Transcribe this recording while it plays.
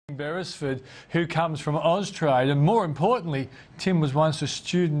Beresford, who comes from Austrade, and more importantly, Tim was once a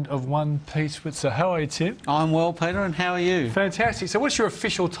student of one Pete Switzer. How are you, Tim? I'm well, Peter, and how are you? Fantastic. So what's your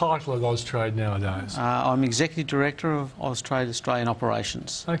official title at Austrade nowadays? I'm Executive Director of Austrade Australian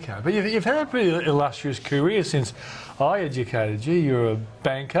Operations. Okay, but you've had a pretty illustrious career since I educated you. You're a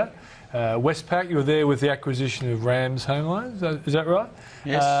banker. Westpac, you were there with the acquisition of Rams Home Loans, is that right?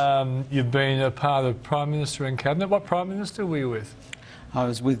 Yes. You've been a part of Prime Minister and Cabinet. What Prime Minister were you with? I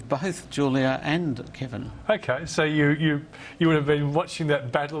was with both Julia and Kevin. Okay, so you would have been watching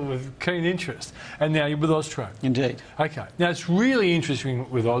that battle with keen interest, and now you're with Austrade. Indeed. Okay, now it's really interesting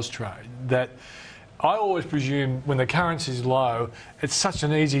with Austrade that I always presume when the currency is low, it's such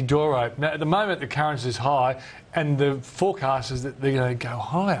an easy door opener. At the moment, the currency is high, and the forecast is that they're going to go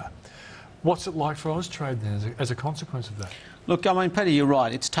higher. What's it like for Austrade then as a consequence of that? Look, I mean, Peter, you're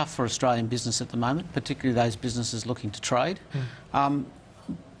right. It's tough for Australian business at the moment, particularly those businesses looking to trade.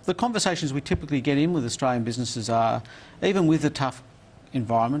 The conversations we typically get in with Australian businesses are, even with the tough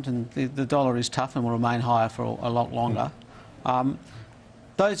environment, and the dollar is tough and will remain higher for a lot longer,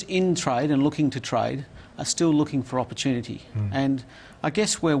 those in trade and looking to trade are still looking for opportunity. And I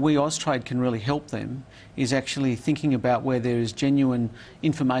guess where we Austrade can really help them is actually thinking about where there is genuine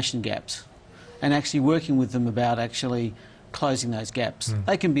information gaps and actually working with them about actually closing those gaps.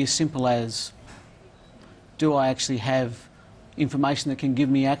 They can be as simple as, do I actually have information that can give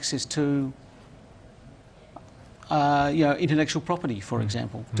me access to intellectual property, for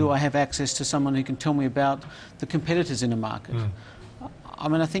example? Do I have access to someone who can tell me about the competitors in a market? I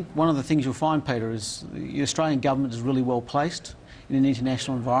mean, I think one of the things you'll find, Peter, is the Australian government is really well placed in an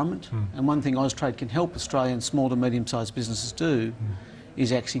international environment, and one thing Austrade can help Australian small to medium-sized businesses do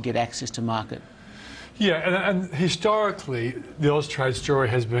is actually get access to market. Yeah, and historically, the Austrade story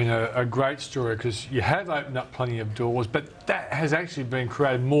has been a great story because you have opened up plenty of doors, but that has actually been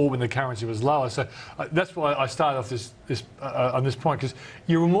created more when the currency was lower. So that's why I started off on this point, because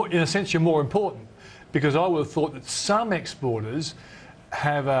you're more, in a sense, you're more important, because I would have thought that some exporters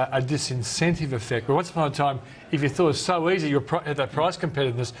have a disincentive effect. But once upon a time, if you thought it was so easy, you had that price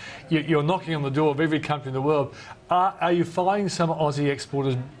competitiveness, you're knocking on the door of every country in the world. Are you finding some Aussie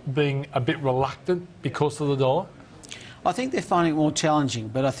exporters being a bit reluctant because of the dollar? I think they're finding it more challenging,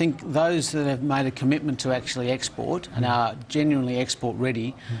 but I think those that have made a commitment to actually export and are genuinely export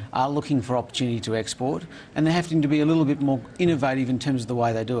ready are looking for opportunity to export, and they're having to be a little bit more innovative in terms of the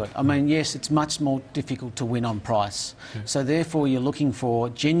way they do it. I mean, yes, it's much more difficult to win on price. So therefore you're looking for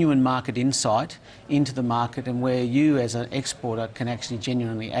genuine market insight into the market and where you as an exporter can actually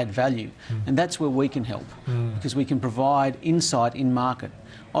genuinely add value. And that's where we can help, because we can provide insight in market.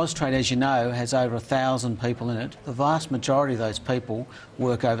 Austrade, as you know, has over 1,000 people in it. The vast majority of those people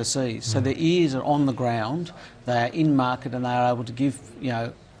work overseas. So their ears are on the ground, they are in market, and they are able to give,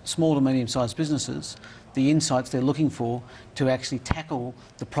 small to medium-sized businesses the insights they're looking for to actually tackle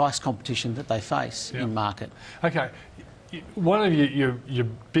the price competition that they face in market. Okay, one of your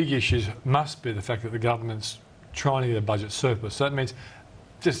big issues must be the fact that the government's trying to get a budget surplus. So that means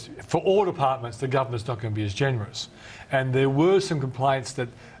just for all departments, the government's not going to be as generous. And there were some complaints that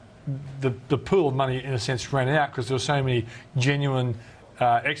the pool of money, in a sense, ran out because there were so many genuine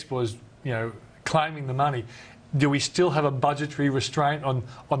exporters, claiming the money. Do we still have a budgetary restraint on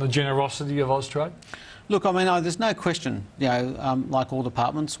the generosity of Austrade? Look, I mean, there's no question, like all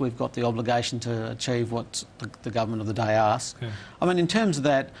departments, we've got the obligation to achieve what the government of the day asks. I mean, in terms of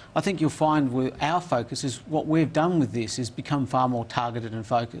that, I think you'll find our focus is what we've done with this is become far more targeted and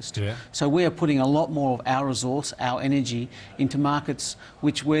focused. So we are putting a lot more of our resource, our energy, into markets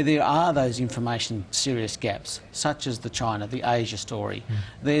where there are those information serious gaps, such as the China, the Asia story.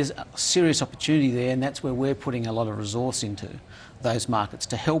 There's serious opportunity there, and that's where we're putting a lot of resource into those markets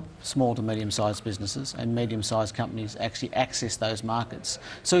to help small to medium-sized businesses and medium-sized companies actually access those markets.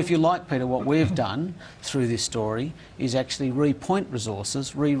 So if you like, Peter, what we've done through this story is actually repoint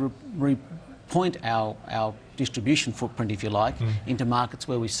resources, repoint our distribution footprint, if you like, into markets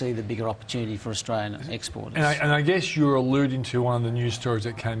where we see the bigger opportunity for Australian exporters. And I guess you're alluding to one of the news stories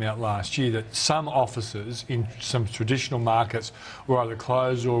that came out last year, that some offices in some traditional markets were either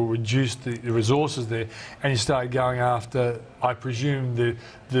closed or reduced the resources there, and you started going after, I presume,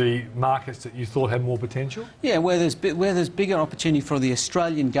 the markets that you thought had more potential? Yeah, where there's bigger opportunity for the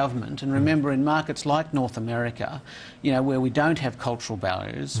Australian government, and remember in markets like North America, where we don't have cultural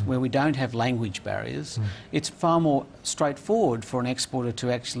barriers, where we don't have language barriers, it's far more straightforward for an exporter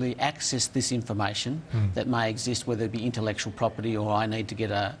to actually access this information that may exist, whether it be intellectual property or I need to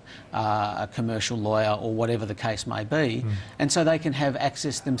get a commercial lawyer or whatever the case may be. And so they can have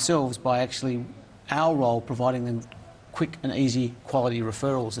access themselves by actually our role providing them quick and easy quality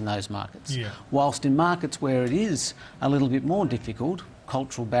referrals in those markets. Yeah. Whilst in markets where it is a little bit more difficult,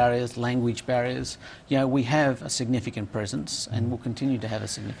 cultural barriers, language barriers, you know, we have a significant presence and will continue to have a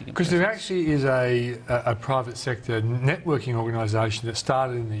significant presence. Because there actually is a private sector networking organisation that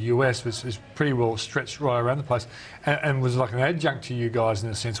started in the US, which is pretty well stretched right around the place, and was like an adjunct to you guys in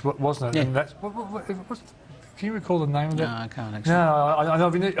a sense, wasn't it? Yeah. And that's, can you recall the name of that? No, I can't actually.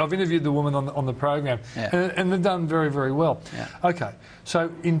 No, I've interviewed the woman on the program, Yeah. and they've done very, very well. Yeah. Okay,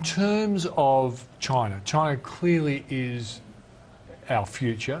 so in terms of China clearly is our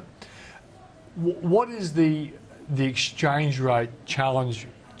future. What is the exchange rate challenge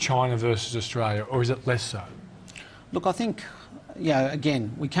China versus Australia, or is it less so? Look, I think, you know,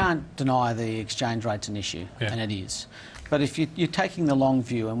 again, we can't deny the exchange rate's an issue, Yeah. and it is. But if you're taking the long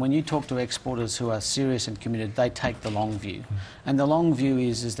view, and when you talk to exporters who are serious and committed, they take the long view. And the long view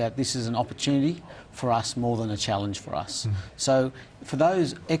is that this is an opportunity for us more than a challenge for us. So for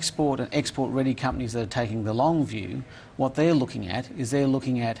those export and export-ready companies that are taking the long view, what they're looking at is they're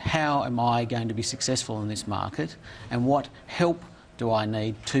looking at how am I going to be successful in this market, and what help do I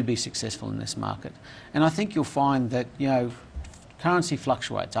need to be successful in this market. And I think you'll find that, you know, currency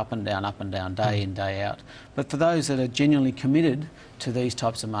fluctuates up and down, day in, day out. But for those that are genuinely committed to these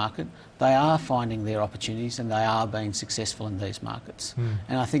types of market, they are finding their opportunities and they are being successful in these markets.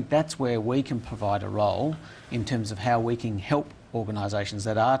 And I think that's where we can provide a role in terms of how we can help organisations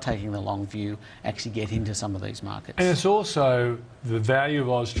that are taking the long view actually get into some of these markets. And it's also the value of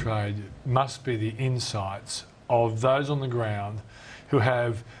Austrade must be the insights of those on the ground who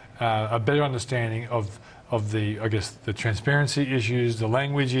have a better understanding of the, I guess, the transparency issues, the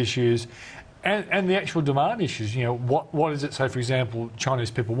language issues, and the actual demand issues. You know, what is it, say, for example,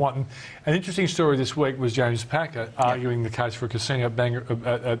 Chinese people want? And an interesting story this week was James Packer arguing the case for a casino at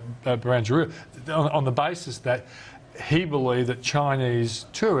Barangaroo on the basis that he believed that Chinese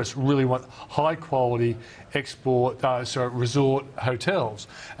tourists really want high-quality resort hotels.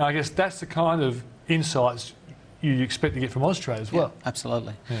 And I guess that's the kind of insights you expect to get from Austrade as well. Yeah,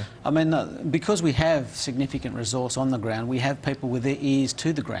 absolutely. Yeah. I mean, because we have significant resource on the ground, we have people with their ears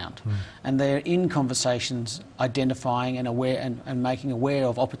to the ground, and they're in conversations identifying and aware and making aware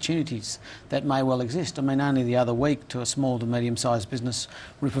of opportunities that may well exist. I mean, only the other week to a small to medium-sized business,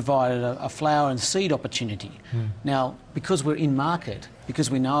 we provided a flower and seed opportunity. Now, because we're in market,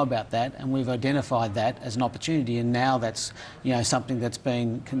 because we know about that and we've identified that as an opportunity, and now that's, you know, something that's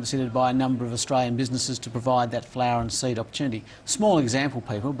been considered by a number of Australian businesses to provide that flower and seed opportunity. Small example,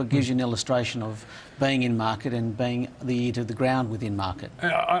 people, but gives you an illustration of being in market and being the ear to the ground within market.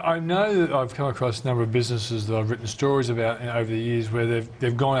 I know that I've come across a number of businesses that I've written stories about over the years where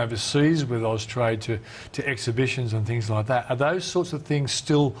they've gone overseas with Austrade to exhibitions and things like that. Are those sorts of things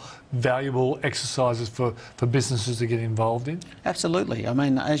still valuable exercises for businesses to get involved in? Absolutely. I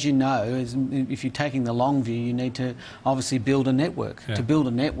mean, as you know, if you're taking the long view, you need to obviously build a network. Yeah. To build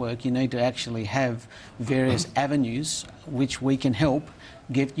a network, you need to actually have various avenues which we can help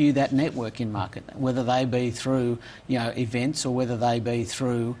get you that network in market, whether they be through, you know, events, or whether they be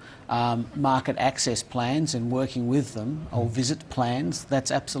through market access plans and working with them, or visit plans.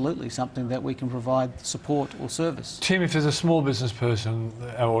 That's absolutely something that we can provide support or service. Tim, if there's a small business person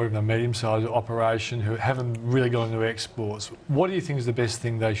or even a medium-sized operation who haven't really got into exports, what do you think is the best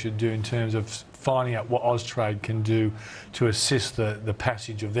thing they should do in terms of finding out what Austrade can do to assist the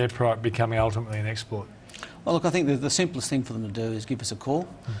passage of their product becoming ultimately an export? Well, look, I think the simplest thing for them to do is give us a call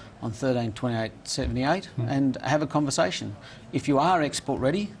on 13 28 78 and have a conversation. If you are export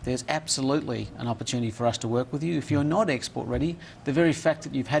ready, there's absolutely an opportunity for us to work with you. If you're not export ready, the very fact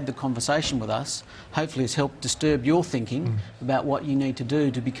that you've had the conversation with us hopefully has helped disturb your thinking about what you need to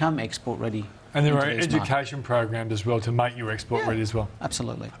do to become export ready. And there are education programs as well to make you export ready as well.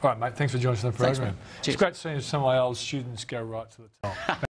 Absolutely. All right, mate, thanks for joining us on the program. Thanks, mate. Cheers. It's great seeing some of my old students go right to the top.